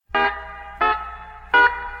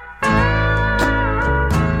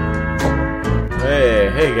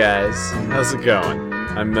Hey guys, how's it going?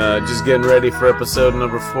 I'm just getting ready for episode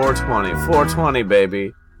number 420. 420,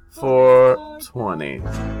 baby. 420.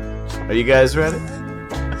 Are you guys ready?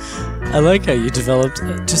 I like how you developed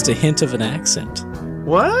just a hint of an accent.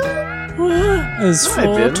 What? It's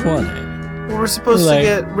No, I 420. Well,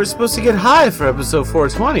 we're supposed to get high for episode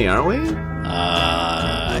 420, aren't we?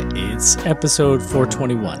 It's episode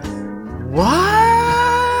 421. What?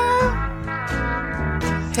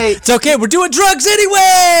 Hey, It's okay, we're doing drugs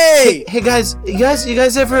anyway! hey guys, you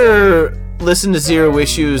guys ever listen to Zero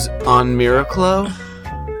Issues on Miraclo?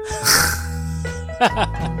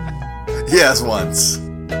 Yes, once.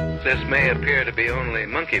 This may appear to be only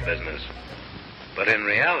monkey business, but in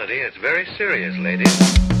reality, it's very serious, ladies.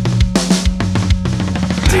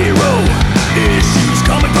 Zero Issues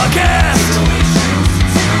Comic Podcast.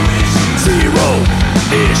 Zero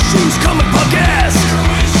Issues Comic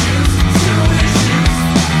Podcast.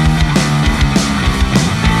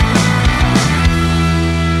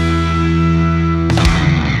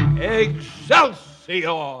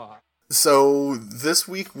 Excelsior! So this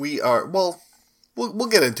week we are, we'll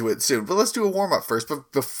get into it soon, but let's do a warm-up first.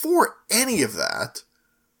 But before any of that,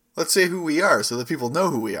 let's say who we are so that people know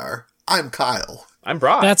who we are. I'm Kyle. I'm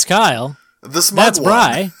Brock. That's Kyle. The smug That's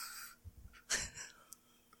one.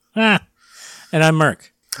 Bry. And I'm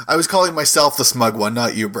Merc. I was calling myself the smug one,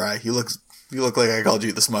 not you, Bry. You look like I called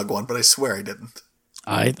you the smug one, but I swear I didn't.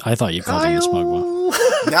 I thought you called him the smug one.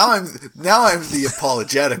 Now I'm the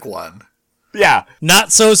apologetic one. Yeah.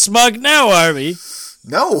 Not so smug now, are we?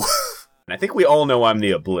 No, I think we all know I'm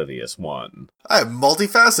the oblivious one. I'm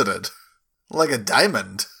multifaceted, like a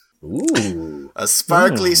diamond, Ooh. a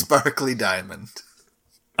sparkly, sparkly diamond.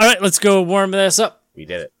 All right, let's go warm this up. We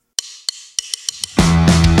did it.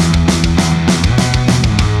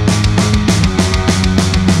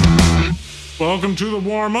 Welcome to the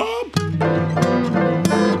warm-up.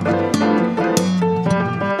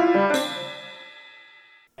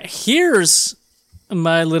 Here's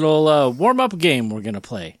my little warm-up game we're going to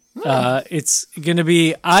play. It's going to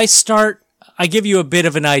be, I give you a bit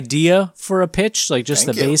of an idea for a pitch, like just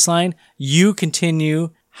Thank the you. baseline. You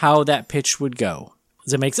continue how that pitch would go.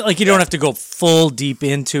 Does it make sense? Like, you don't have to go full deep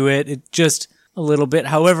into it. It just a little bit,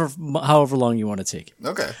 however long you want to take it.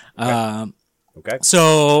 Okay. Okay.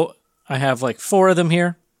 So I have like 4 of them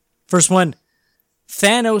here. First one,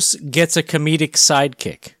 Thanos gets a comedic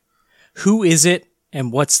sidekick. Who is it,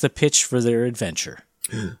 and what's the pitch for their adventure?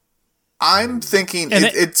 I'm thinking And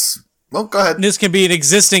it's. Well, go ahead. This can be an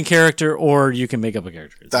existing character, or you can make up a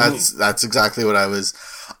character. That's exactly what I was.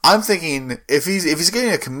 I'm thinking if he's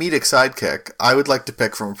getting a comedic sidekick, I would like to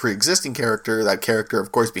pick from a pre-existing character. That character,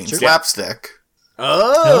 of course, being Slapstick.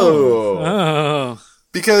 Oh. Oh.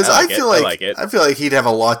 Because I I, like it. feel I like like it. I feel like he'd have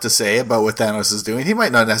a lot to say about what Thanos is doing. He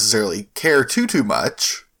might not necessarily care too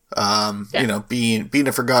much. You know, being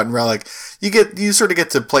a forgotten relic, you sort of get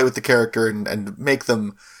to play with the character and make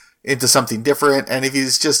them into something different. And if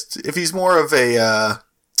he's more of a I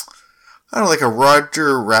don't know, like a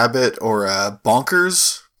Roger Rabbit or a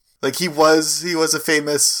Bonkers, like he was a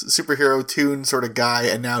famous superhero toon sort of guy,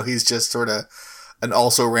 and now he's just sort of an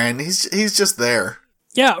also ran. He's just there.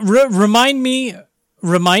 Yeah, remind me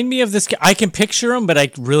of this. I can picture him, but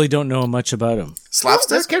I really don't know much about him.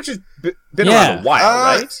 Slapstick. This character's been Yeah. around a while,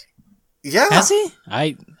 right? Yeah. Has he?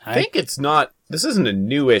 I I think it's not. This isn't a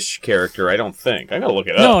newish character. I don't think. I gotta look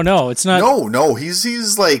it up. No, it's not. No.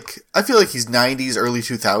 He's like, I feel like he's 90s, early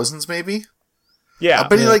 2000s, maybe. Yeah,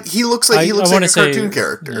 But he looks like a wanna say- cartoon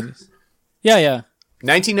character. Yeah.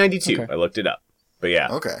 1992. Okay. I looked it up. But yeah,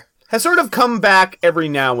 Okay. has sort of come back every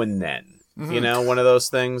now and then. You know, one of those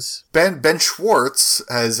things. Ben Schwartz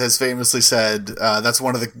has famously said that's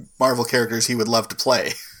one of the Marvel characters he would love to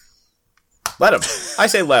play. Let him. I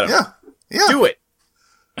say let him. Yeah. Do it.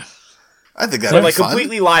 I think that'd But be like fun.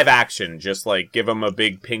 completely live action. Just like give him a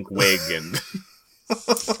big pink wig and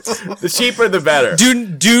the cheaper the better.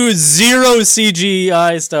 Do zero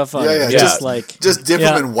CGI stuff on Yeah. it. Just dip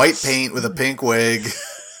Yeah. him in white paint with a pink wig.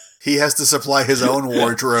 He has to supply his own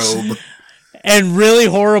wardrobe. And really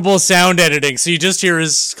horrible sound editing, so you just hear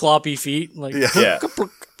his sloppy feet. Like, Yeah.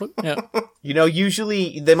 yeah. You know,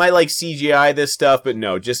 usually they might like CGI this stuff, but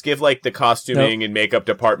no, just give like the costuming and makeup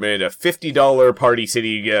department a $50 Party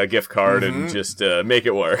City gift card and just make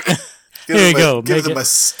it work. Here you go. Give Make them it. a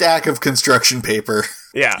stack of construction paper.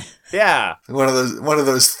 Yeah. One of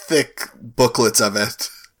those thick booklets of it.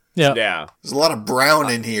 Yeah. Yeah. There's a lot of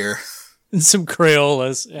brown in here. And some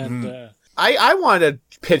Crayolas. And I want to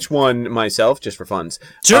pitch one myself just for funs.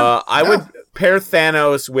 Sure. I would pair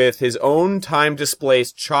Thanos with his own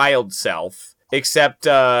time-displaced child self, except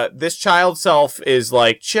this child self is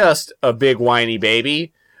like just a big whiny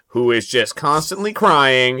baby. who is just constantly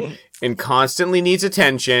crying and constantly needs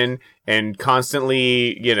attention and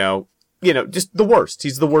constantly, just the worst.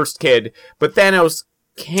 He's the worst kid. But Thanos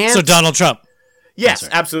can't. So Donald Trump. Yes,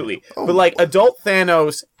 absolutely. But like adult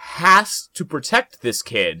Thanos has to protect this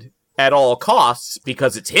kid at all costs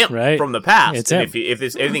because it's him from the past. It's and him.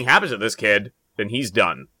 if anything happens to this kid, then he's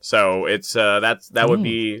done. So it's that would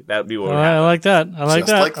be what would happen. I like that. I like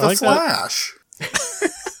Just that. like I the like Flash.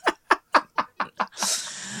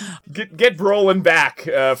 Get Brolin back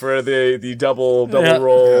for the double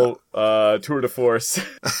roll tour de force.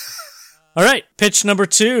 All right, pitch number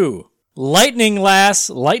 2. Lightning Lass,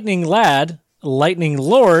 Lightning Lad, Lightning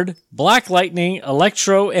Lord, Black Lightning,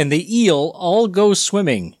 Electro, and the Eel all go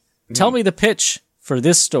swimming. Tell me the pitch for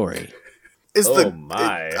this story.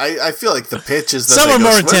 I feel like the pitch is that Some they are go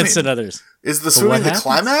more swimming. intense than others. Is the swimming the happens?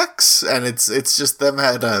 climax, and it's just them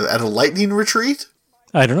at a lightning retreat?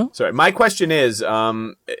 I don't know. Sorry, my question is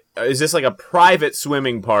this like a private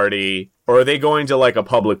swimming party, or are they going to like a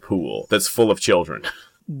public pool that's full of children?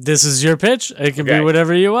 This is your pitch. It can be Okay.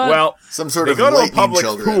 whatever you want. Well, Some sort they of go to a lightning public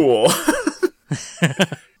children. pool,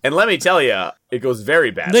 and let me tell you, it goes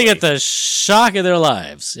very badly. they get the shock of their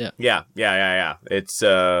lives. Yeah. Yeah. It's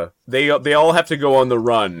they all have to go on the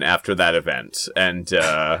run after that event, and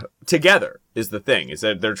together is the thing. Is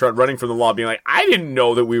that they're running from the law, being like, I didn't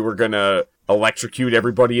know that we were gonna electrocute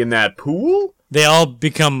everybody in that pool. They all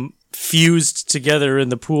become fused together in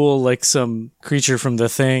the pool like some creature from The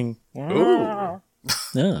Thing. Ooh.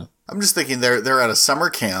 Yeah. I'm just thinking they're at a summer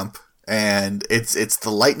camp, and it's the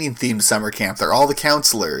lightning themed summer camp. They're all the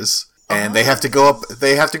counselors, and they have to go up.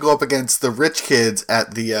 They have to go up against the rich kids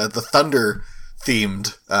at the thunder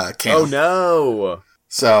themed camp. Oh no!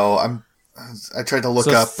 So I tried to look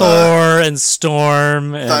up Thor and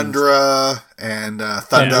Storm and Thundra and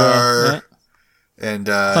Thundar and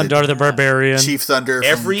Thundar the Barbarian. Chief Thunder.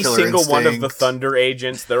 From Every Killer single one of Instinct. the Thunder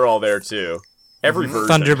agents, they're all there too. Every version.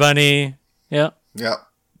 Thunder Bunny. Yeah. Yep.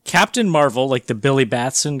 Captain Marvel, like the Billy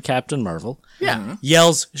Batson Captain Marvel, Yeah.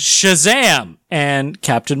 yells Shazam, and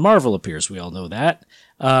Captain Marvel appears. We all know that.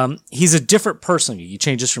 He's a different person. He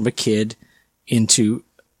changes from a kid into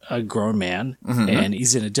a grown man, and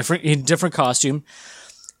he's in a different costume.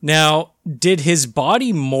 Now, did his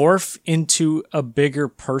body morph into a bigger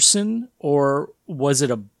person, or was it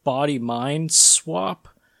a body-mind swap?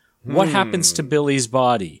 What happens to Billy's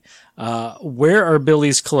body? Where are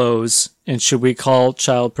Billy's clothes? And should we call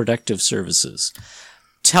Child Protective Services?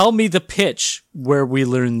 Tell me the pitch where we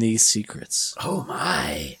learn these secrets. Oh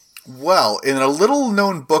my! Well, in a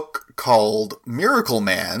little-known book called Miracle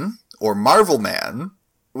Man or Marvel Man,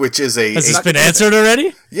 which is a Has this been answered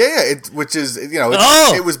already? which is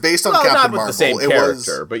Oh! it was based on Well, Captain not with Marvel. the same it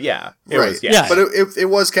character, was, but yeah, right. Yeah. But it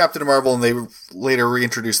was Captain Marvel, and they later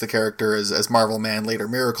reintroduced the character as Marvel Man, later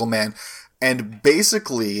Miracle Man, and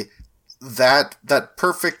basically that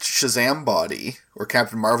perfect Shazam body or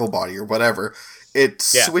Captain Marvel body or whatever, it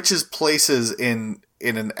switches places in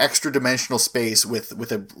an extra dimensional space with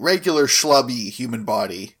a regular schlubby human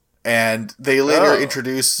body. And they later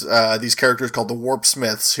introduce these characters called the Warp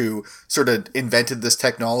Smiths, who sort of invented this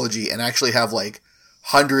technology and actually have like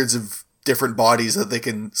hundreds of different bodies that they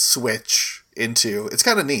can switch into. It's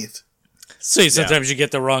kind of neat. So sometimes you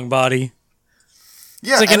get the wrong body.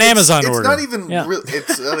 Yeah, It's like an and Amazon it's order. not even Yeah. real.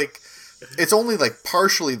 It's like it's only like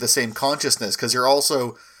partially the same consciousness because you're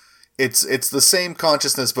also it's the same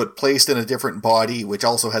consciousness but placed in a different body, which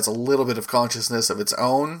also has a little bit of consciousness of its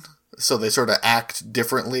own. So they sort of act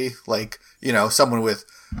differently. Like, someone with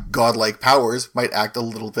godlike powers might act a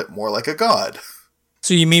little bit more like a god.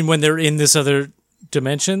 So you mean when they're in this other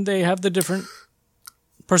dimension, they have the different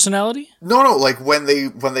personality? No, like when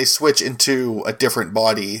they switch into a different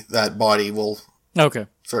body, that body will Okay.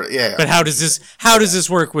 sort of yeah. But how does this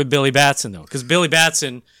work with Billy Batson though? Because Billy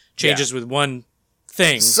Batson changes with one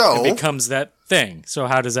thing So- and becomes that thing. So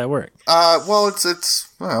how does that work? Well, it's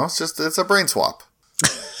a brain swap.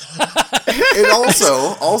 It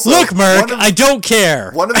also Look, Merc, one of- I don't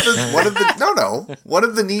care. One of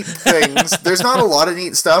the neat things. There's not a lot of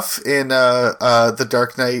neat stuff in The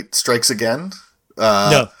Dark Knight Strikes Again.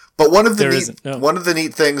 No. But one of There isn't, no. the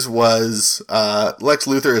neat things was Lex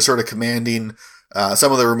Luthor is sort of commanding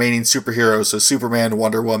some of the remaining superheroes, so Superman,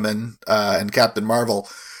 Wonder Woman, and Captain Marvel,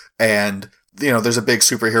 and there's a big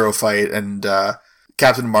superhero fight, and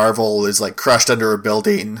Captain Marvel is like crushed under a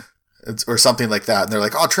building. Or something like that. And they're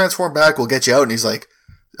like, transform back, we'll get you out. And he's like,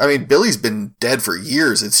 Billy's been dead for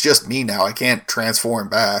years. It's just me now. I can't transform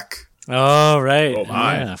back. Oh, right. Oh,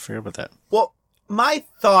 my. Yeah, I forgot about that. Well, my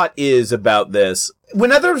thought is about this: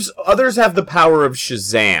 when others have the power of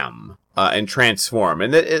Shazam and transform,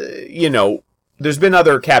 and there's been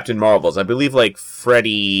other Captain Marvels. I believe like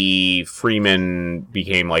Freddie Freeman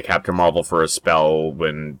became like Captain Marvel for a spell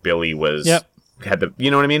when Billy was had the, you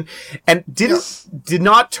know what I mean? And did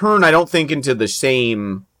not turn, I don't think, into the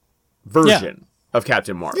same version of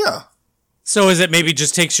Captain Marvel. Yeah. So is it maybe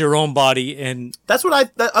just takes your own body and that's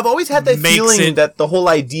what I've always had that feeling that the whole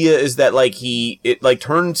idea is that like it like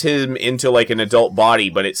turns him into like an adult body,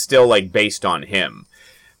 but it's still like based on him.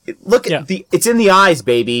 Look at it's in the eyes,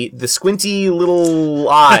 baby. The squinty little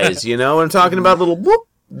eyes, you know what I'm talking about? Little whoop.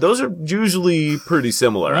 Those are usually pretty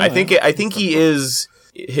similar. I think he is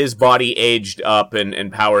his body aged up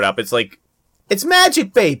and powered up. It's like, it's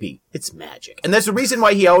magic, baby. It's magic. And that's the reason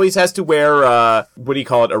why he always has to wear, what do you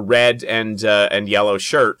call it, a red and yellow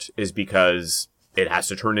shirt, is because it has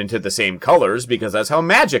to turn into the same colors, because that's how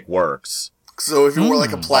magic works. So if you wore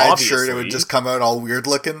like a plaid shirt, it would just come out all weird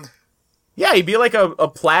looking? Yeah, he'd be like a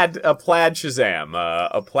plaid Shazam,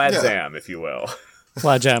 a plaid Zam, if you will.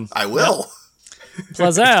 Plaid Jam. I will.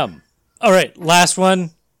 Plazam. All right, last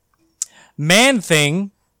one.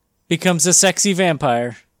 Man-Thing becomes a sexy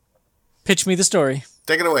vampire. Pitch me the story.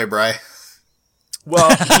 Take it away, Bri.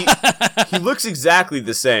 Well, he looks exactly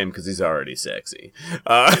the same because he's already sexy.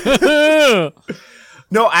 No,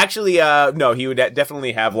 actually, no, he would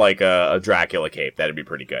definitely have like a Dracula cape. That'd be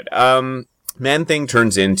pretty good. Man-Thing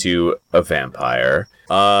turns into a vampire.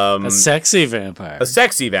 A sexy vampire. A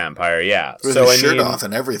sexy vampire, yeah. With his shirt off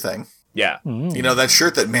and everything. Yeah. You know, that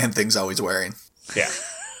shirt that Man-Thing's always wearing. Yeah.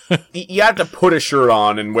 You have to put a shirt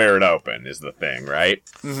on and wear it open is the thing, right?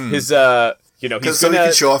 Mm-hmm. His, you know, he's so he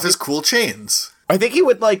can show off his cool chains. I think he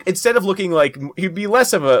would, like, instead of looking like, he'd be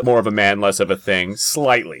more of a man, less of a thing,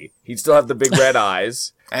 slightly. He'd still have the big red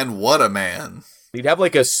eyes. And what a man. He'd have,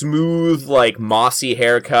 like, a smooth, like, mossy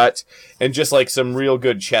haircut, and just, like, some real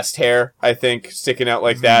good chest hair, I think, sticking out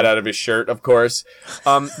like that out of his shirt, of course.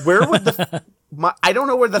 Where would I don't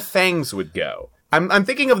know where the fangs would go. I'm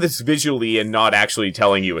thinking of this visually and not actually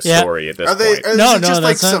telling you a story at this point. Are they just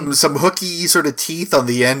like some hooky sort of teeth on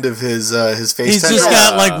the end of his face? He's just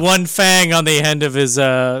got like one fang on the end of his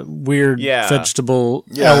weird vegetable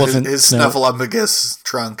elephant. His Snuffleupagus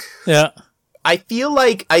trunk. Yeah. I feel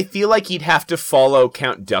like he'd have to follow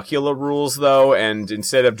Count Duckula rules though, and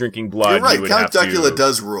instead of drinking blood, you're right. he would Count Duckula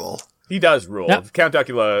does rule. He does rule. Yep. Count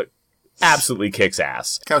Duckula absolutely kicks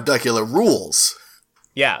ass. Count Duckula rules.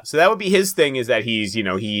 Yeah, so that would be his thing, is that he's, you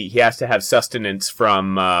know, he has to have sustenance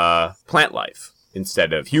from plant life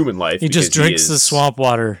instead of human life. He just drinks the swamp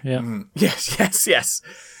water. Yeah. Yes.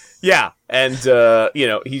 Yeah, and, you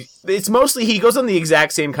know, it's mostly, he goes on the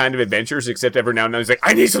exact same kind of adventures, except every now and then he's like,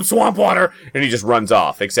 I need some swamp water, and he just runs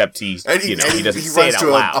off, except he doesn't say it out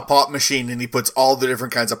loud. A pop machine, and he puts all the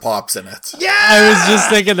different kinds of pops in it. Yeah! I was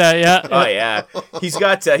just thinking that, yeah. Oh, yeah. He's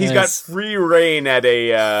got free reign at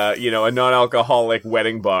a, you know, a non-alcoholic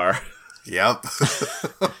wedding bar. Yep.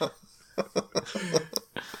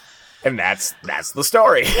 And that's the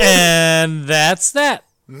story. And that's that.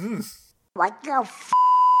 What the f***?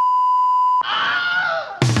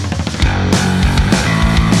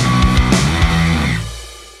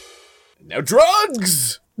 Now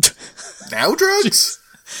drugs! Now drugs?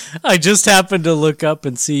 I just happened to look up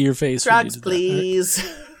and see your face. Drugs, please.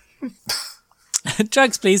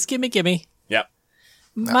 Drugs, please. Gimme. Yep.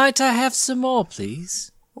 Might I have some more,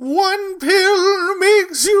 please? One pill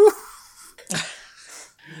makes you...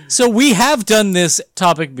 So we have done this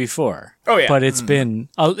topic before. Oh, yeah. But it's been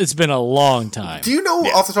a long time. Do you know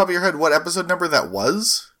off the top of your head what episode number that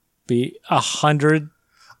was? Be 100.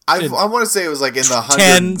 I want to say it was like in the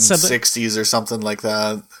 160s or something like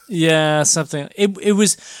that. Yeah, something. It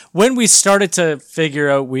was when we started to figure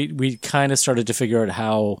out, we kind of started to figure out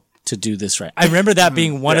how to do this right. I remember that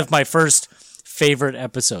being one of my first favorite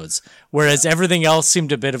episodes, whereas everything else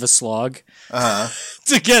seeed a bit of a slog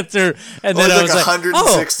to get through. And then I was like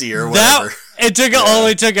 160 or whatever. It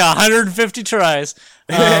only took 150 tries.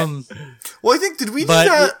 Well, I think, did we do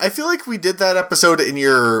that? I feel like we did that episode in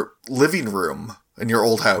your living room in your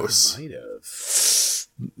old house. Might have.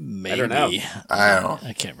 Maybe. I don't know.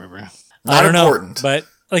 I can't remember. Not important. But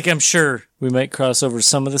like, I'm sure we might cross over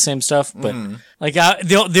some of the same stuff. But like,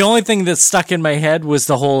 the only thing that stuck in my head was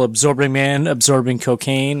the whole absorbing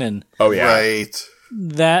cocaine and right,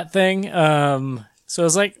 that thing. So I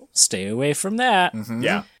was like, stay away from that. Mm-hmm.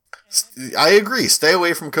 Yeah, I agree. Stay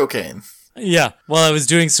away from cocaine. Yeah. While I was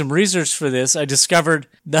doing some research for this, I discovered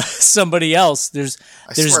somebody else. There's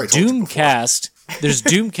Doomcast. There's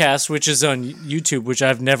Doomcast, which is on YouTube, which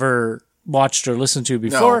I've never watched or listened to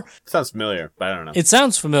before. No. Sounds familiar, but I don't know. It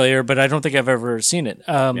sounds familiar, but I don't think I've ever seen it.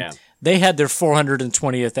 They had their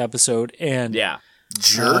 420th episode, and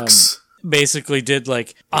jerks. basically did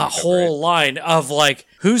like a whole line of like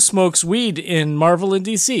who smokes weed in Marvel and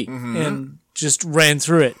DC and just ran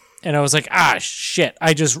through it. And I was like, shit,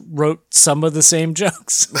 I just wrote some of the same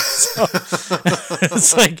jokes. So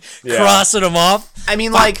it's like crossing them off. I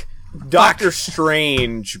mean, like, Doctor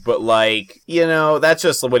Strange, but like, that's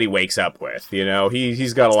just what he wakes up with,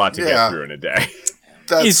 He's got a lot to get through in a day.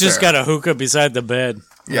 He's just got a hookah beside the bed.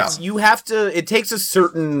 Yeah. It takes a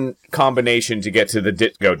certain combination to get to the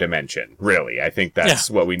Ditko dimension, really. I think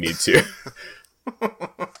that's what we need to.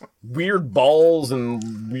 Weird balls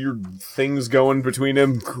and weird things going between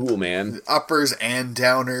them. Cool, man. Uppers and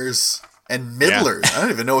downers and middlers. I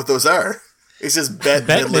don't even know what those are. It's just Bette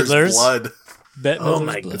Midler's blood.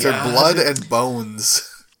 My God. It's her blood and bones.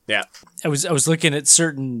 Yeah. I was looking at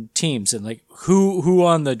certain teams and like who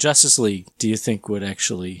on the Justice League do you think would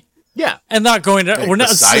actually? Yeah, and not going to. We're not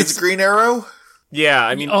besides Green Arrow. Yeah,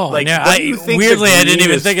 I mean, weirdly, I didn't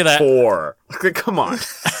even think of that. Come on.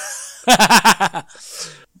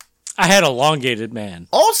 I had elongated man.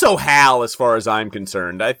 Also, Hal, as far as I'm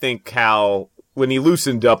concerned, I think Hal, when he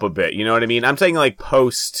loosened up a bit, you know what I mean? I'm saying like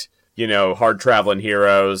post, hard traveling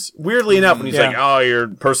heroes. Weirdly enough, when he's like, "Oh, your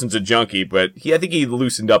person's a junkie," but I think he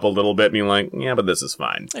loosened up a little bit, being like, "Yeah, but this is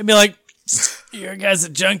fine." I'd be like, "Your guy's a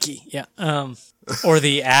junkie," yeah. Or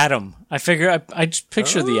the Atom. I figure I just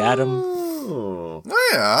picture the Atom. Oh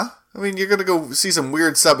yeah. I mean, you're gonna go see some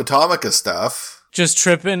weird Subatomica stuff. Just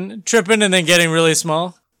tripping, and then getting really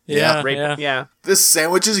small. Yeah. This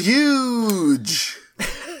sandwich is huge. He's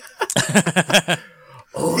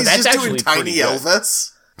that's just doing actually tiny pretty good.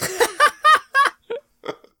 Elvis.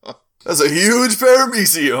 That's a huge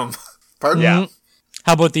paramecium. Pardon? Yeah.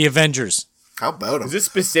 How about the Avengers? How about him? Is this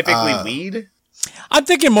specifically weed? I'm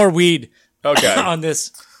thinking more weed. Okay. On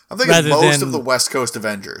this. I'm thinking most of the West Coast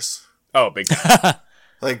Avengers. Oh, big time.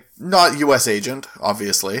 Like, not U.S. Agent,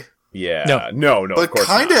 obviously. Yeah. No, but of course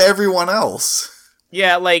kind of not. everyone else.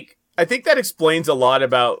 Yeah, like, I think that explains a lot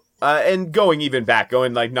about, and going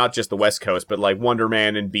like not just the West Coast, but like Wonder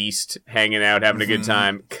Man and Beast hanging out, having a good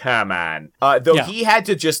time. Come on. He had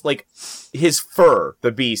to just, like, his fur,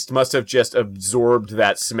 the Beast, must have just absorbed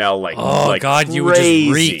that smell like God, crazy. You would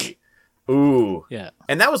just reek. Ooh. Yeah.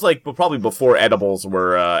 And that was like probably before edibles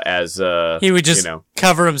were as he would just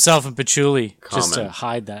cover himself in patchouli just common. to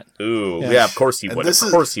hide that. Ooh. Yeah, of course he would. Of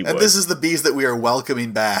course he would. And this is the Beast that we are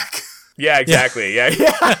welcoming back. Yeah, exactly. Yeah.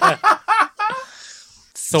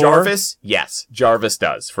 Thor? Jarvis? Yes. Jarvis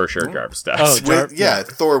does. For sure Jarvis does.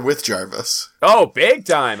 Thor with Jarvis. Oh, big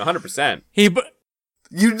time. 100%.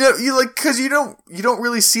 You don't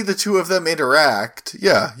really see the two of them interact.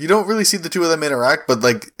 Yeah, you don't really see the two of them interact, but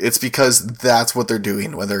like it's because that's what they're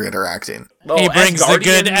doing when they're interacting. Oh, he brings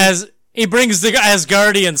the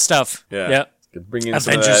Asgardian stuff. Yeah. Yep. Bring in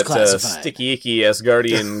Avengers some of that Classified. sticky icky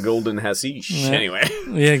Asgardian golden hashish. Yeah. Anyway.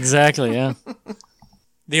 Yeah, exactly, yeah.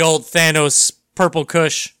 The old Thanos purple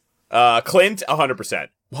kush. Clint, 100%.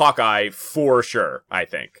 Hawkeye, for sure, I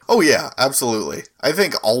think. Oh yeah, absolutely. I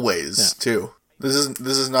think always too. This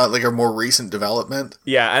is not like a more recent development.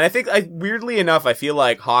 Yeah, and I think, weirdly enough, I feel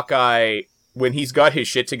like Hawkeye, when he's got his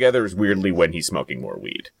shit together, is weirdly when he's smoking more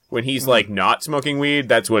weed. When he's, like, not smoking weed,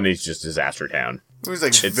 that's when he's just disaster town. He's,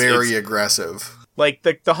 like, very aggressive. Like,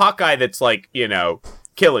 the Hawkeye that's, like,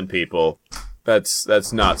 killing people,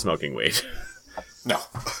 that's not smoking weed.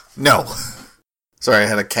 No. Sorry, I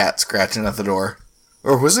had a cat scratching at the door.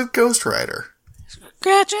 Or was it Ghost Rider?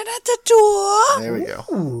 Scratching at the door! There we go.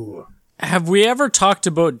 Ooh. Have we ever talked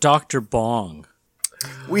about Dr. Bong?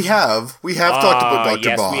 We have. We have talked about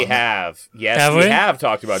Dr. Bong. Yes, we have. Yes, we have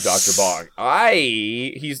talked about Dr. Bong.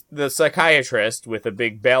 He's the psychiatrist with a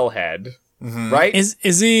big bell head, right? Is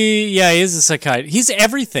he? Yeah, he is a psychiatrist. He's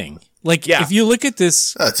everything. Like, if you look at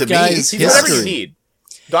this guy's he's whatever you need.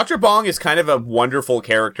 Dr. Bong is kind of a wonderful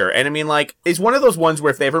character, and I mean, like, it's one of those ones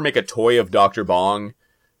where if they ever make a toy of Dr. Bong,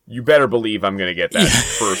 you better believe I'm going to get that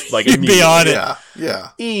first, like, You'd be on it. Yeah.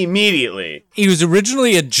 Immediately. He was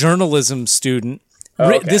originally a journalism student.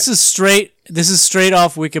 Oh, okay. This is straight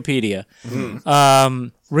off Wikipedia.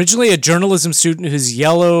 Originally a journalism student whose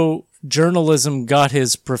yellow journalism got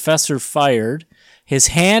his professor fired. His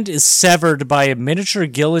hand is severed by a miniature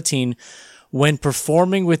guillotine when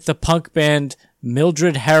performing with the punk band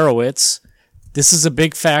Mildred Harowitz. This is a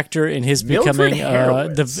big factor in his becoming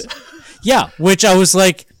which I was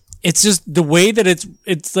like, it's just the way that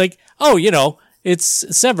it's like,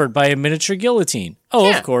 it's severed by a miniature guillotine. Oh,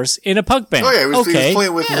 of course, in a punk band. Oh, yeah, he was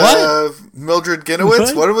playing with Mildred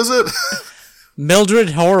Ginowitz. What was it?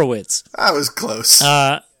 Mildred Horowitz. That was close.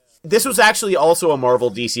 This was actually also a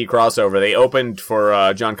Marvel DC crossover. They opened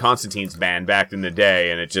for John Constantine's band back in the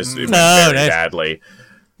day, and it went very badly.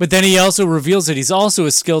 But then he also reveals that he's also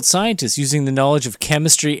a skilled scientist using the knowledge of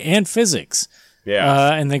chemistry and physics.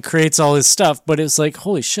 Yeah. And then creates all his stuff. But it's like,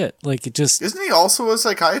 holy shit. Like, it just... Isn't he also a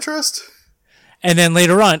psychiatrist? And then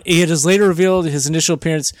later on, it is later revealed his initial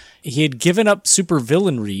appearance, he had given up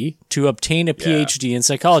supervillainry to obtain a PhD in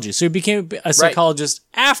psychology. So he became a psychologist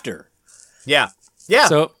after. Yeah. Yeah.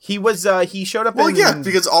 So he was, he showed up Well, in... yeah,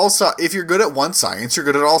 because if you're good at one science, you're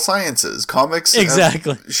good at all sciences. Comics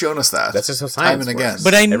Exactly. have shown us that. That's just how science time and works. again.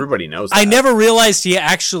 But everybody knows that. I never realized he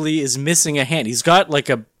actually is missing a hand. He's got like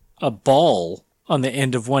a ball on the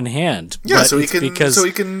end of one hand. Yeah, but so he it's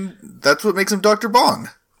can. That's what makes him Dr. Bong.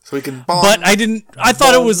 So he can bong. But I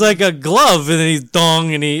thought it was like a glove, and then he's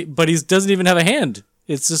dong, but he doesn't even have a hand.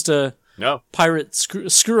 It's just a pirate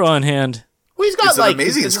screw-on hand. Well, he's got It's an like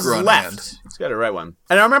amazing his screw-on left. hand. He's got a right one.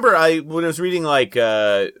 And I remember when I was reading like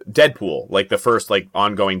Deadpool, like the first like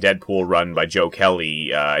ongoing Deadpool run by Joe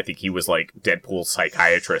Kelly. I think he was like Deadpool's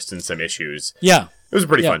psychiatrist in some issues. Yeah, it was a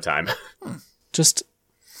pretty fun time. Just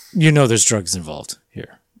there's drugs involved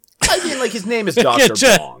here. I mean, like his name is Dr.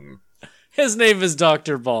 Bong. His name is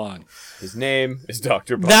Dr. Bong. His name is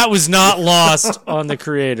Dr. Bong. That was not lost on the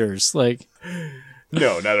creators. Like,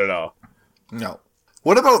 no, not at all. No.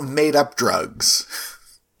 What about made-up drugs?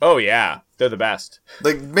 Oh yeah, they're the best.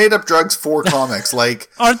 Like made-up drugs for comics. Like,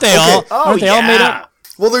 aren't they all? Aren't they all made up?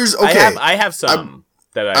 Well, there's okay. I have some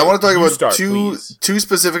that I want to talk about start, two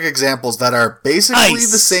specific examples that are basically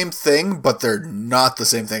Ice. the same thing, but they're not the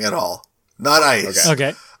same thing at all. Not ice.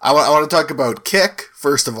 Okay. I want to talk about Kick,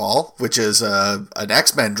 first of all, which is an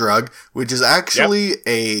X-Men drug, which is actually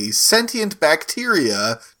a sentient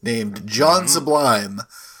bacteria named John Sublime.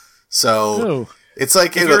 So it's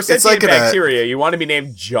like if you're a sentient bacteria, you want to be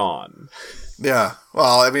named John. Yeah.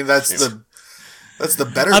 Well, I mean that's the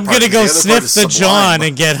better. I'm part, gonna go the sniff the Sublime. John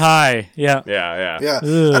and get high. Yeah. Yeah.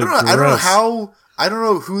 Ugh, I don't know gross. how. I don't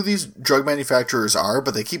know who these drug manufacturers are,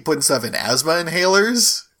 but they keep putting stuff in asthma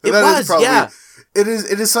inhalers. It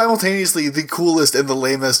is simultaneously the coolest and the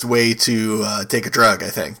lamest way to take a drug, I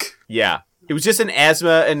think. Yeah. It was just an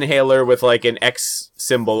asthma inhaler with like an X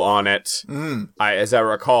symbol on it, as I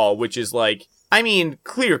recall, which is like, I mean,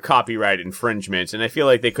 clear copyright infringement, and I feel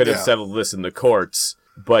like they could have settled this in the courts.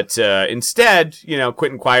 But instead,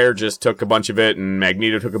 Quentin Quire just took a bunch of it, and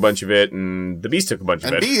Magneto took a bunch of it, and the Beast took a bunch of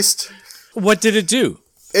it. And Beast. What did it do?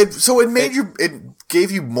 It gave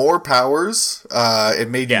you more powers. It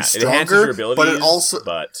made you stronger, it enhances your abilities, but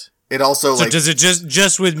it also so does it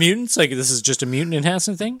just with mutants? Like this is just a mutant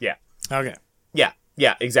enhancement thing? Yeah. Okay.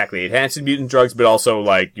 Yeah, exactly. It enhances mutant drugs, but also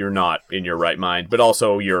like you're not in your right mind, but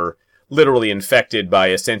also you're literally infected by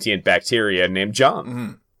a sentient bacteria named John.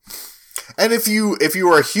 Mm-hmm. And if you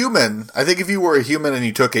were a human, I think if you were a human and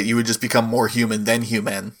you took it, you would just become more human than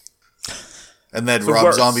human. And then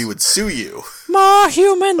Rob Zombie would sue you. More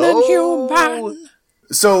human than human.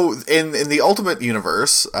 So in the Ultimate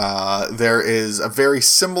Universe, there is a very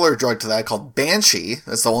similar drug to that called Banshee.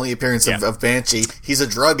 That's the only appearance of Banshee. He's a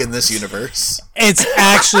drug in this universe. It's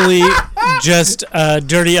actually just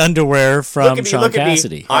dirty underwear from Sean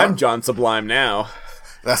Cassidy. I'm John Sublime now.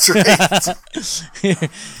 That's right.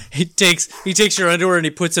 He takes your underwear and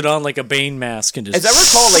he puts it on like a Bane mask and just... As I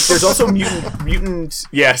recall, like there's also mutant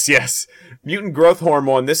mutant growth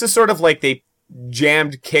hormone. This is sort of like they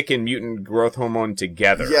jammed Kick and mutant growth hormone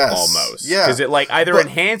together, almost. Yeah, because it like either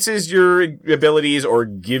enhances your abilities or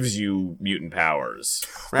gives you mutant powers.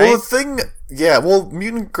 Right? Well,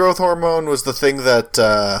 mutant growth hormone was the thing that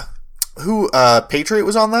Patriot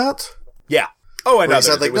was on that. Yeah. Oh, I know. He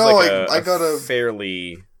said like, no, I got a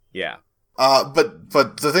fairly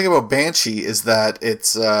But the thing about Banshee is that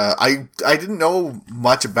it's I didn't know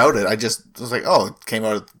much about it. I just was like, oh, it came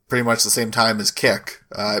out at pretty much the same time as Kick.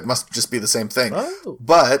 It must just be the same thing. Oh.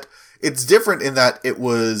 But it's different in that it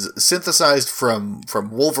was synthesized from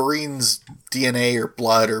Wolverine's DNA or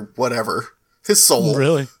blood or whatever, his soul.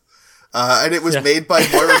 Really? And it was made by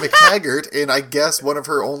Moira McTaggart in, I guess, one of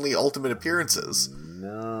her only Ultimate appearances.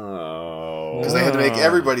 No. Because they had to make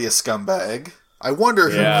everybody a scumbag. I wonder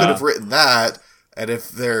who could have written that, and if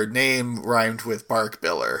their name rhymed with Bark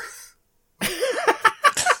Biller.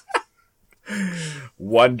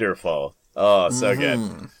 Wonderful. Oh, so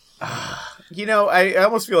good. I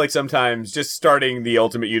almost feel like sometimes just starting the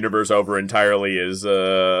Ultimate Universe over entirely is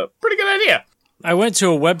a pretty good idea. I went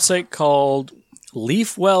to a website called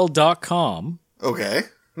leafwell.com. Okay.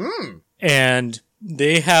 And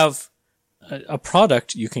they have a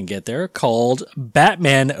product you can get there called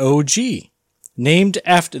Batman OG. Named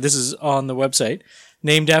after, this is on the website,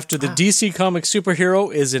 named after the DC comic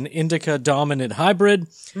superhero is an indica dominant hybrid,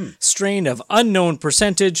 strain of unknown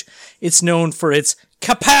percentage. It's known for its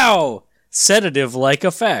kapow sedative-like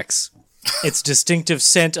effects. Its distinctive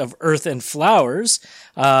scent of earth and flowers.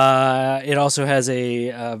 It also has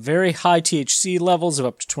a very high THC levels of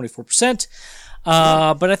up to 24%.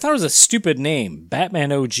 But I thought it was a stupid name,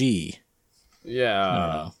 Batman OG.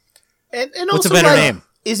 Yeah. And What's also, a better like, name?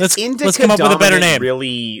 Is Let's Indica come up with a better Dominant name.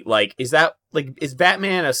 really, like, is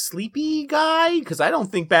Batman a sleepy guy? Because I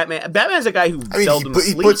don't think Batman's a guy who I mean, seldom he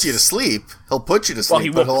sleeps. puts you to sleep. He'll put you to sleep, Well, he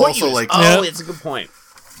will but he'll put also, you like... Oh, it's a good point.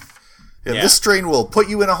 Yeah, Yeah. this strain will put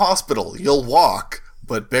you in a hospital. You'll walk,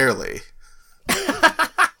 but barely.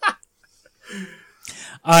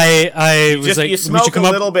 I was Just, like, you we smoke should a come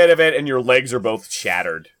up. little bit of it, and your legs are both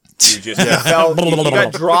shattered. You just you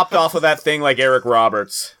got dropped off of that thing like Eric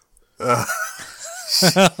Roberts.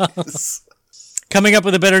 Coming up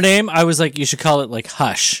with a better name, I was like, you should call it like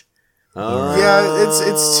Hush. Yeah,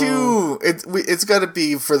 it's too... It's got to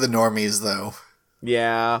be for the normies, though.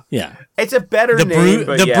 Yeah. Yeah, It's a better the name,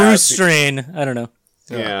 but the yeah, Bruce strain. I don't know.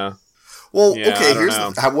 Yeah. Well, Yeah, okay, I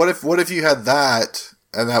don't know. what if you had that,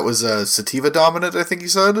 and that was a sativa dominant, I think you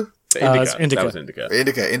said? It's Indica. That was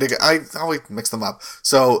Indica. Indica. I always mix them up.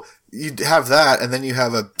 So you'd have that, and then you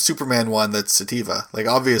have a Superman one that's sativa. Like,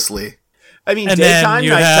 obviously. I mean, And daytime, then you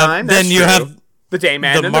nighttime. have That's true. The Dayman the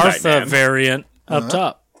and the Martha Nightman. variant up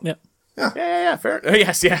top. Yeah. Yeah, fair. Oh,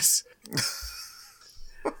 yes.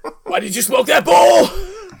 Why did you smoke that bowl?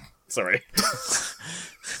 Sorry.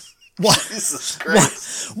 Why? Jesus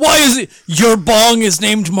Christ. Why is it your bong is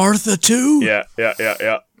named Martha too? Yeah.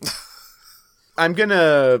 I'm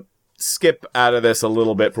gonna skip out of this a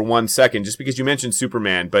little bit for 1 second, just because you mentioned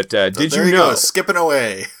Superman. But did There you you know? go, skipping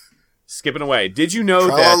away. Skipping away. Did you know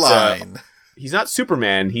Line. that he's not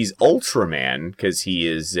Superman? He's Ultraman, because he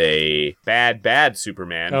is a bad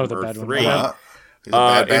Superman. Oh, from the Earth bad one. 3. He's a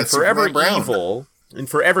bad And Forever Superman Brown.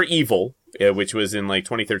 Evil, which was in like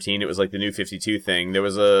 2013. It was like the New 52 thing. There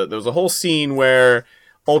was a whole scene where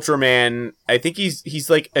Ultraman, I think he's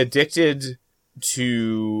like addicted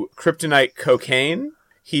to kryptonite cocaine.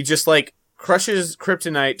 He just like crushes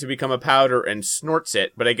kryptonite to become a powder and snorts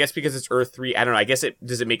it. But I guess because it's Earth 3, I don't know. I guess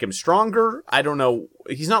does it make him stronger? I don't know.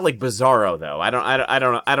 He's not like Bizarro though. I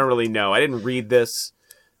don't really know. I didn't read this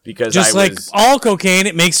because Just I like was, all cocaine,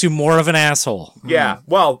 it makes you more of an asshole. yeah.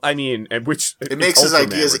 Well, I mean, which It makes his Ultraman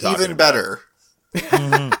ideas we're talking even about. better.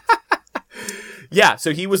 Yeah,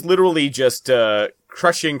 so he was literally just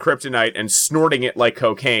crushing kryptonite and snorting it like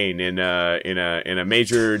cocaine in a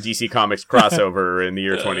major DC Comics crossover in the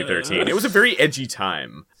year 2013. It was a very edgy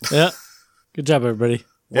time. Yeah. Good job, everybody.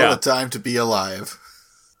 What Yeah. a time to be alive.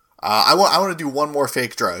 I want to do one more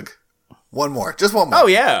fake drug. One more. Just one more. Oh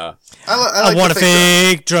yeah, I I like want a the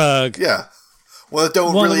fake fake drug. drug. Yeah. Well, it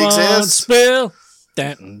don't One really won't exist. Spill.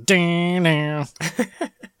 Dun, dun, dun.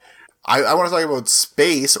 I want to talk about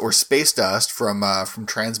space or space dust from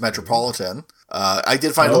Transmetropolitan. I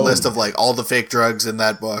did find a list of like all the fake drugs in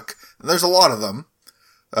that book, and there's a lot of them.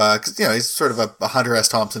 Because he's sort of a Hunter S.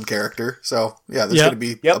 Thompson character, so yeah, there's Yep. going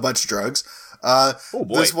to be Yep. a bunch of drugs. Oh,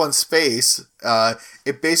 boy. This one, space,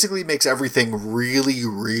 it basically makes everything really,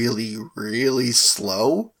 really, really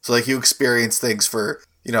slow. So like you experience things for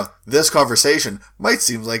this conversation might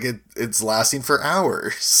seem like it's lasting for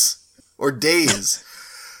hours or days.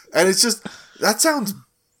 And it's just, that sounds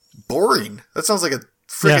boring. That sounds like a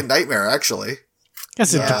freaking nightmare, actually.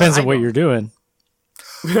 Guess it depends on what you're doing.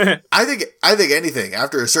 I think anything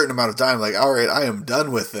after a certain amount of time, like, all right, I am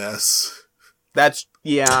done with this. that's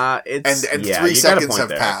It's And yeah, 3 you got a seconds point have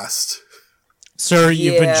there. passed. Sir,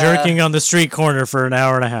 you've been Yeah. jerking on the street corner for an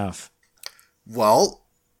hour and a half. Well,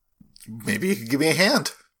 maybe you could give me a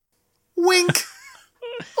hand. Wink.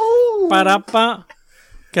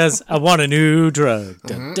 Because I want a new drug.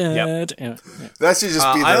 Dun, dun, Yep. dun. That should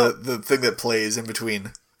just be I the thing that plays in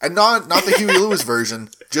between. And not the Huey Lewis version,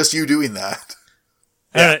 just you doing that.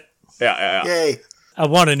 All right. Yeah. Yay. I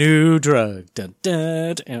want a new drug. Dun,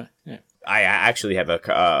 dun, dun. Yeah. I actually have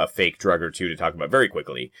a fake drug or two to talk about very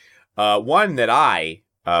quickly. One that I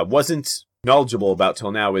wasn't knowledgeable about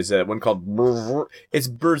till now is one called it's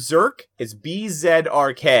Berserk. It's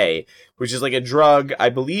BZRK, which is like a drug I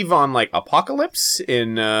believe on like Apocalypse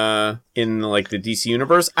in like the DC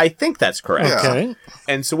universe. I think that's correct. Yeah. Okay.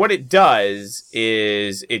 And so what it does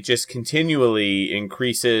is it just continually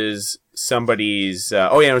increases somebody's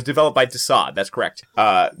it was developed by Desaad. That's correct.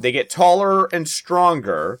 They get taller and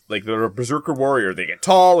stronger, like the Berserker warrior. They get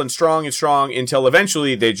tall and strong until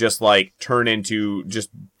eventually they just like turn into just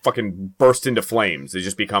fucking burst into flames. They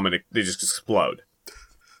just they just explode.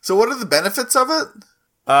 So what are the benefits of it?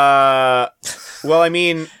 Well, I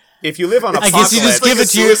mean, if you live on I Apocalypse, guess you just Like give a it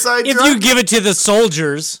to suicide if drug? you give it to the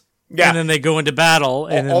soldiers. Yeah. And then they go into battle.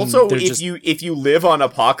 And then Also, they're if you live on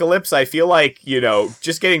Apocalypse, I feel like,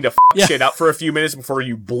 just getting to shit up for a few minutes before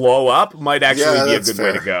you blow up might actually be a good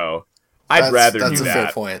way to go. I'd rather do that. That's a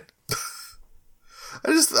fair point.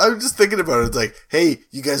 I'm just thinking about it. It's like, hey,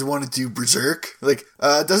 you guys want to do Berserk? Like,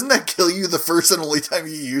 doesn't that kill you the first and only time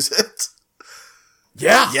you use it?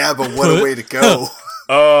 Yeah. Yeah, but what a way to go.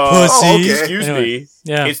 Pussy. Okay. Excuse me.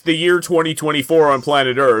 Yeah. It's the year 2024 on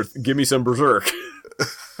planet Earth. Give me some Berserk.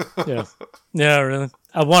 Yeah. Yeah, really.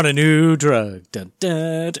 I want a new drug. Dun,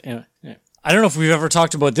 dun, dun. Yeah. I don't know if we've ever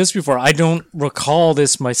talked about this before. I don't recall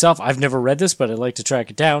this myself. I've never read this, but I'd like to track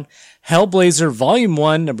it down. Hellblazer Volume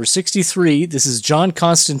 1, number 63. This is John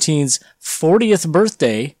Constantine's 40th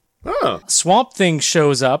birthday. Huh. Swamp Thing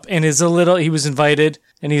shows up and he was invited,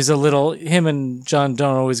 and him and John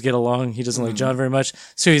don't always get along. He doesn't like John very much.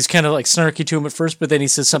 So he's kind of like snarky to him at first, but then he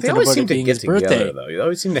says something about it being his birthday. Though. They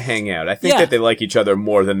always seem to hang out. I think that they like each other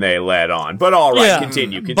more than they let on. But all right,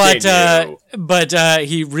 continue. But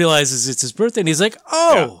he realizes it's his birthday, and he's like,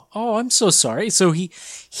 I'm so sorry. So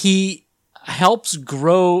he helps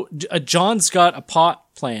grow. John's got a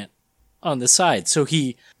pot plant on the side, so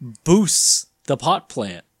he boosts the pot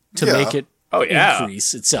plant to make it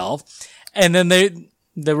increase itself. And then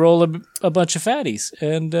they roll a bunch of fatties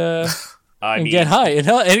and get high in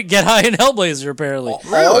Hellblazer apparently.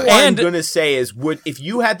 All I'm gonna say is, if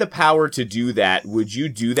you had the power to do that, would you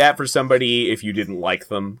do that for somebody if you didn't like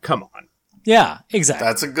them? Come on. Yeah,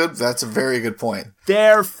 exactly. That's a very good point.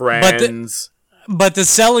 They're friends. But the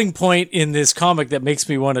selling point in this comic that makes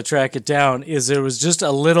me want to track it down is there was just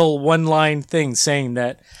a little one-line thing saying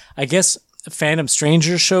that I guess Phantom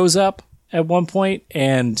Stranger shows up at one point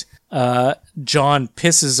and John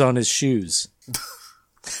pisses on his shoes.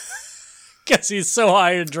 Because he's so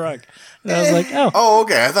high and drunk. And I was like, oh. Oh,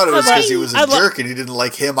 okay. I thought it was because he was a jerk and he didn't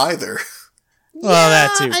like him either. Well,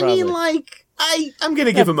 that too, probably. I mean, I'm going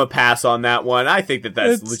to give him a pass on that one. I think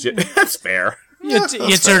that's legit. That's fair. You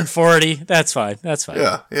turn 40. That's fine.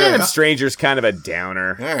 Yeah. Phantom Stranger's kind of a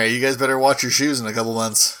downer. All right, you guys better watch your shoes in a couple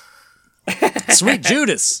months. Sweet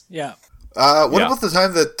Judas. Yeah. What about the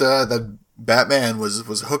time that Batman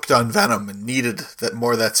was hooked on Venom and needed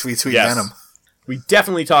more of that sweet Venom? We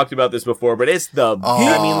definitely talked about this before, but it's the.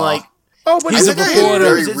 but he's I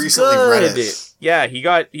very recently read it. Yeah, he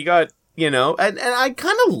got and I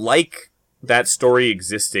kind of like that story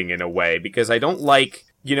existing in a way because I don't like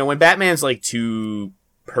when Batman's like too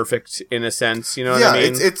perfect in a sense. You know what I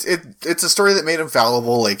mean? It's a story that made him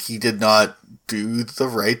fallible. Like he did not do the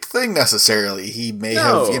right thing necessarily. He may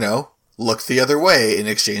have looked the other way in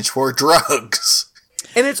exchange for drugs.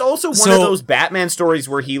 And it's also one of those Batman stories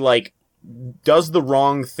where he like does the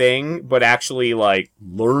wrong thing, but actually like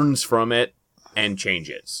learns from it and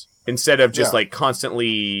changes instead of just like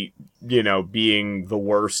constantly, being the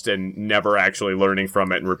worst and never actually learning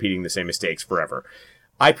from it and repeating the same mistakes forever.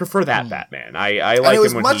 I prefer that Batman. I like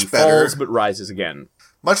him when he falls but rises again.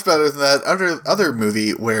 Much better than that other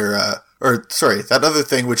movie where, that other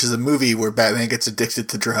thing, which is a movie where Batman gets addicted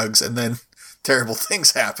to drugs and then terrible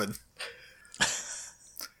things happen.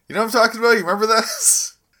 You know what I'm talking about? You remember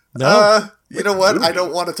this? No. You know what? I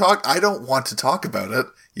don't want to talk about it.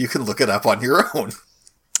 You can look it up on your own.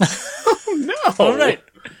 Oh, no. All right.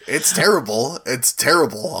 It's terrible.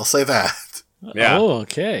 I'll say that. Yeah. Oh,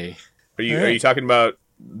 okay. Are you talking about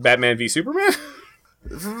Batman v Superman?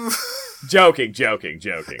 Joking.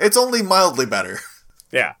 It's only mildly better.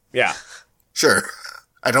 Yeah. Sure.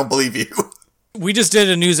 I don't believe you. We just did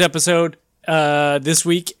a news episode this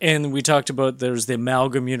week, and we talked about there's the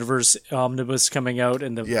Amalgam Universe Omnibus coming out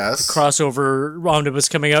and the crossover Omnibus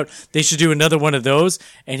coming out. They should do another one of those,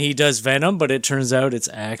 and he does Venom, but it turns out it's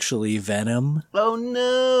actually Venom. Oh,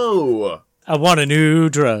 no. I want a new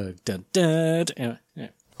drug. Dun, dun, dun. Yeah.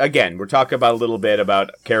 Again, we're talking about a little bit about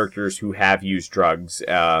characters who have used drugs.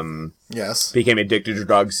 Yes. Became addicted to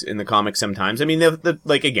drugs in the comics sometimes. I mean,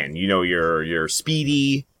 again, your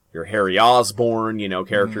Speedy, your Harry Osborn,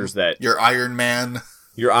 characters that... Your Iron Man.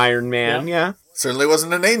 Yeah. Certainly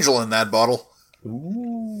wasn't an angel in that bottle.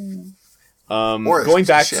 Ooh. Going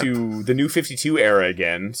back to the New 52 era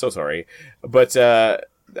again, so sorry. But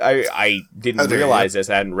I didn't realize this,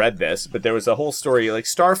 I hadn't read this, but there was a whole story, like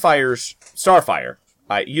Starfire.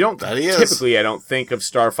 You don't typically, I don't think of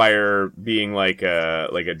Starfire being like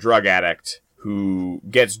a drug addict who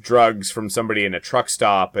gets drugs from somebody in a truck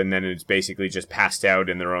stop and then is basically just passed out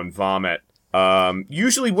in their own vomit.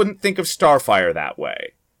 Usually wouldn't think of Starfire that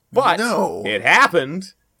way. But it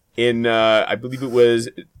happened in, I believe it was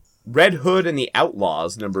Red Hood and the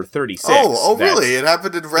Outlaws, number 36. Oh, really? It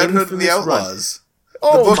happened in Red Hood and the Outlaws. The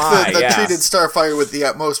book that treated Starfire with the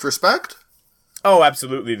utmost respect? Oh,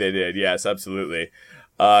 absolutely they did. Yes, absolutely.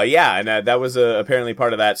 And that was apparently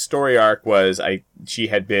part of that story arc was she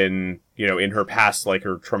had been, in her past, like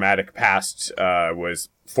her traumatic past, was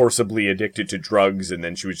forcibly addicted to drugs, and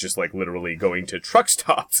then she was just like literally going to truck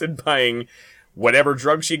stops and buying whatever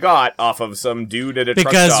drug she got off of some dude at a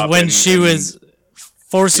truck stop. Because when she was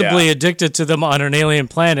forcibly addicted to them on an alien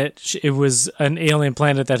planet, it was an alien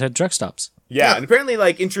planet that had truck stops. Yeah, and apparently,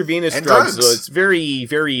 like, intravenous And drugs, drugs. so it's very,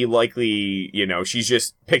 very likely, she's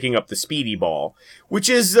just picking up the speedy ball, which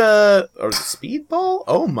is, or the speed ball?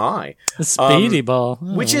 Oh my. The speedy ball.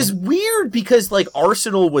 Oh. Which is weird, because, like,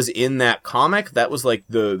 Arsenal was in that comic, that was, like,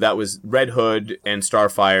 that was Red Hood and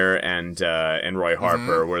Starfire and Roy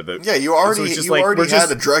Harper were the... Yeah, you already we're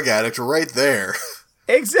had a drug addict right there.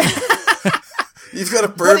 Exactly. You've got a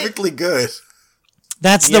perfectly good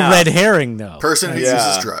That's the red herring, though. person who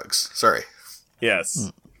uses drugs. Sorry.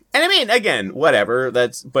 Yes. And I mean, again, whatever.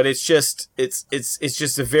 But it's just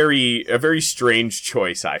a very strange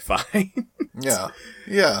choice, I find.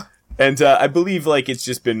 Yeah. And I believe like it's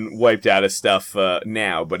just been wiped out of stuff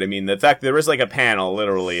now. But I mean, the fact there was like a panel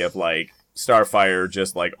literally of like Starfire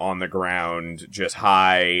just like on the ground, just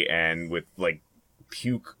high and with like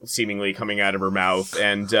puke seemingly coming out of her mouth.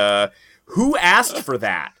 And who asked for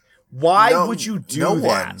that? Why would you do no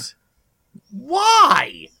that?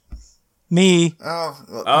 Why? Me. Oh,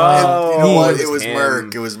 Oh, you know what? it It was was him.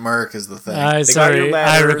 Merc. It was Merc is the thing. They got your Sorry, I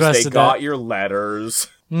letters. requested They got that. your letters.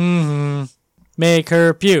 Mm-hmm. Make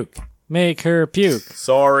her puke. Make her puke.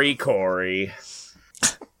 Sorry, Corey.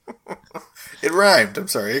 It rhymed. I'm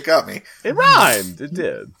sorry. It got me. It rhymed. It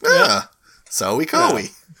did. Yeah. So we call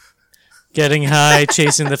we. Getting high,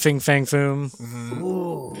 chasing the Fing Fang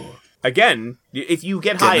Foom. Again, if you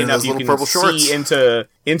get high in enough, those you little can purple shorts. see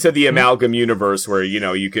into the amalgam universe where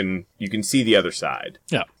you can see the other side.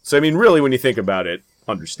 Yeah. So I mean, really, when you think about it,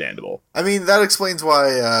 understandable. I mean, that explains why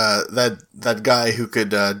that guy who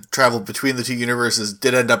could travel between the two universes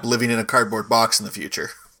did end up living in a cardboard box in the future.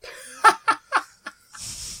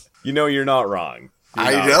 You're not wrong.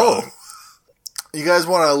 I know. You guys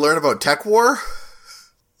want to learn about Tech War?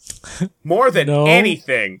 More than No.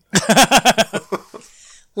 anything.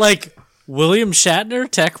 Like William Shatner,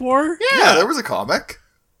 Tech War? Yeah, there was a comic.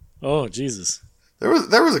 Oh, Jesus. There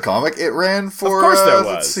was a comic. It ran for, Of course there was.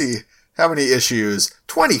 let's see, how many issues?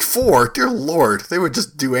 24. Dear Lord, they would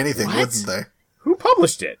just do anything, What? wouldn't they? Who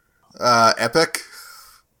published it? Epic.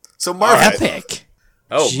 So Marvel, Epic.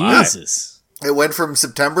 Oh my! Jesus. it went from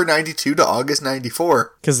September 92 to August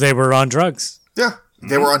 94. Because they were on drugs. Yeah,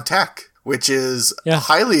 they were on tech, which is Yeah.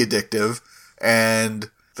 highly addictive, and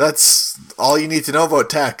that's all you need to know about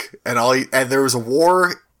tech. And there was a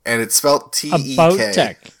war, and it's spelled TEK. About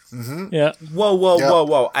tech. Yeah.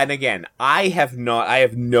 Whoa! And again, I have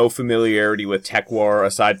no familiarity with Tech War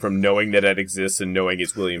aside from knowing that it exists and knowing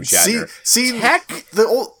it's William Shatner. See, Tech?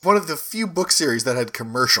 one of the few book series that had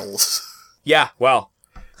commercials. Yeah, well,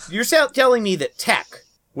 you're telling me that Tech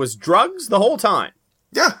was drugs the whole time.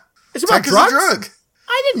 Yeah, It's about tech drugs? is a drug.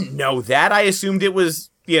 I didn't know that. I assumed it was,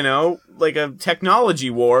 like a technology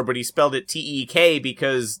war, but he spelled it TEK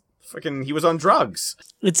because fucking he was on drugs.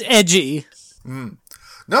 It's edgy.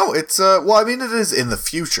 No, it's well, I mean, it is in the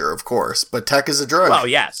future, of course, but tech is a drug. Well,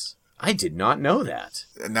 yes. I did not know that.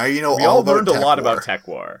 And now you know We all all about learned a Tech lot War. about Tech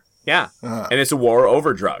War. Yeah. And it's a war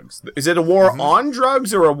over drugs. Is it a war on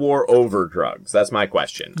drugs or a war over drugs? That's my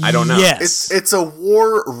question. I don't know. Yes. It's a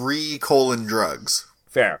war drugs.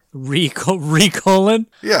 Fair. Recolon?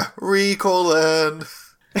 Yeah, Recolon.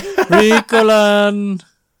 Recolon.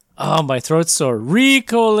 Oh, my throat's sore.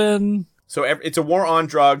 Recolon. So it's a war on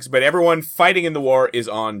drugs, but everyone fighting in the war is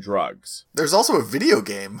on drugs. There's also a video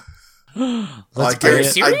game. Let's Are you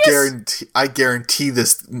serious? I guarantee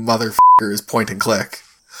this motherfucker is point and click.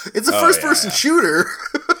 It's a first-person shooter.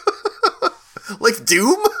 Like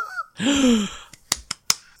Doom?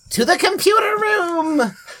 To the computer room!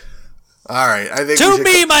 All right, I think To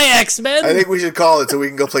be my X-Men. I think we should call it so we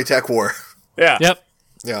can go play Tech War. Yeah. Yep.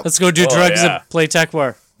 Yep. Let's go do drugs yeah. and play Tech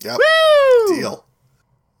War. Yep. Woo! Deal.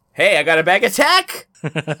 Hey, I got a bag of tech!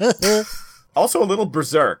 Also a little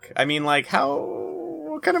berserk. I mean, like,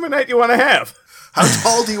 what kind of a night do you want to have? How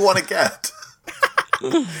tall do you want to get?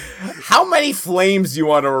 How many flames do you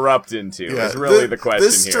want to erupt into is really the question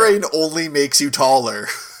This here. strain only makes you taller.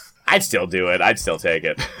 I'd still do it. I'd still take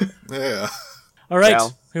it. Yeah. All right.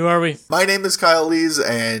 Well. Who are we? My name is Kyle Lees,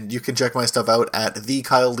 and you can check my stuff out at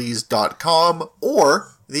thekylelees.com or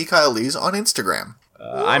thekylelees on Instagram.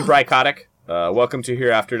 I'm Brycotic. Welcome to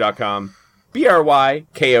hereafter.com.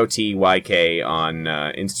 BRYKOTYK on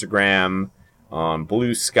Instagram. on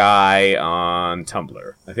Blue Sky, on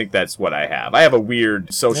Tumblr. I think that's what I have. I have a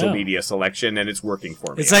weird social media selection, and it's working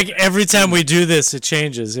for me. It's like every time we do this, it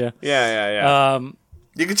changes. Yeah. Yeah.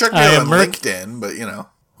 You can check me out on LinkedIn, but you know.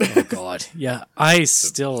 Oh, God. Yeah. I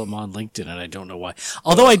still am on LinkedIn, and I don't know why.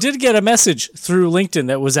 Although I did get a message through LinkedIn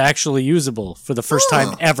that was actually usable for the first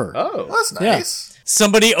time ever. Oh. Well, that's nice. Yeah.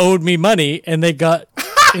 Somebody owed me money, and they got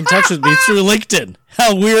in touch with me through LinkedIn.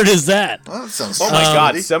 How weird is that? Well, that sounds Oh my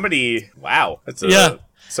God! Somebody, wow! That's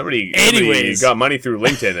somebody got money through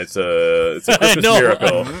LinkedIn. It's a Christmas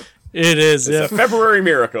miracle. It is. It's a February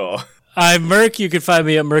miracle. I'm Merc. You can find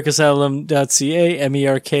me at mercasylum.ca,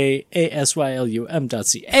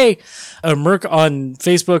 merkasyLum.ca. Merc on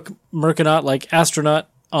Facebook, Mercanaut like astronaut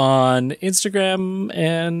on Instagram,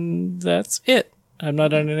 and that's it. I'm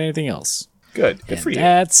not on anything else. Good for you.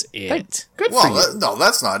 That's it. Good for you. No,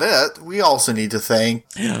 that's not it. We also need to thank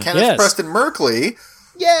Kenneth Preston Merkley,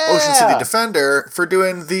 Ocean City Defender, for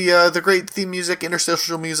doing the great theme music,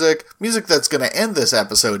 interstitial music that's going to end this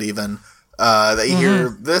episode even, that you hear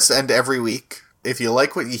this and every week. If you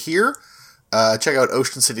like what you hear, check out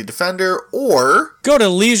Ocean City Defender, or go to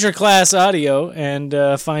Leisure Class Audio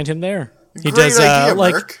and find him there. He great does idea,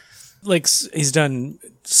 like Merc. he's done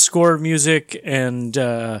score music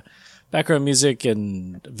and background music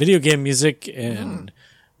and video game music and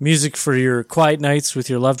music for your quiet nights with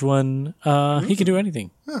your loved one. He can do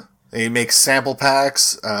anything. He makes sample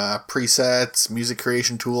packs, presets, music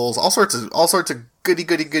creation tools, all sorts of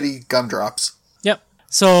goody gumdrops. Yep.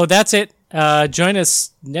 So that's it. Join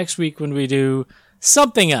us next week when we do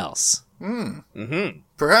something else.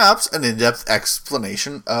 Perhaps an in-depth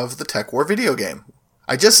explanation of the Tech War video game.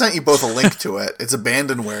 I just sent you both a link to it. It's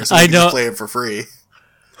abandonware, so you can just play it for free.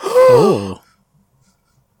 Oh.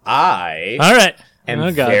 I All right.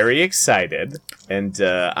 am very excited, and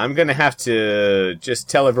I'm going to have to just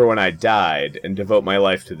tell everyone I died and devote my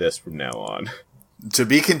life to this from now on. To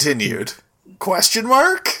be continued. Question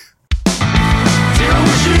mark?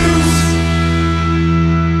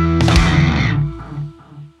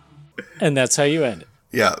 And that's how you end it.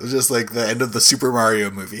 Yeah, it was just like the end of the Super Mario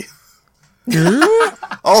movie.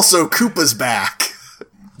 Also, Koopa's back.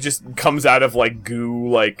 Just comes out of like goo,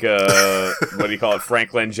 like what do you call it, Frank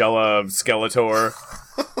Langella Skeletor.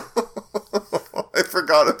 I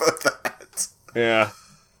forgot about that. Yeah.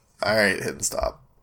 Alright, hit and stop.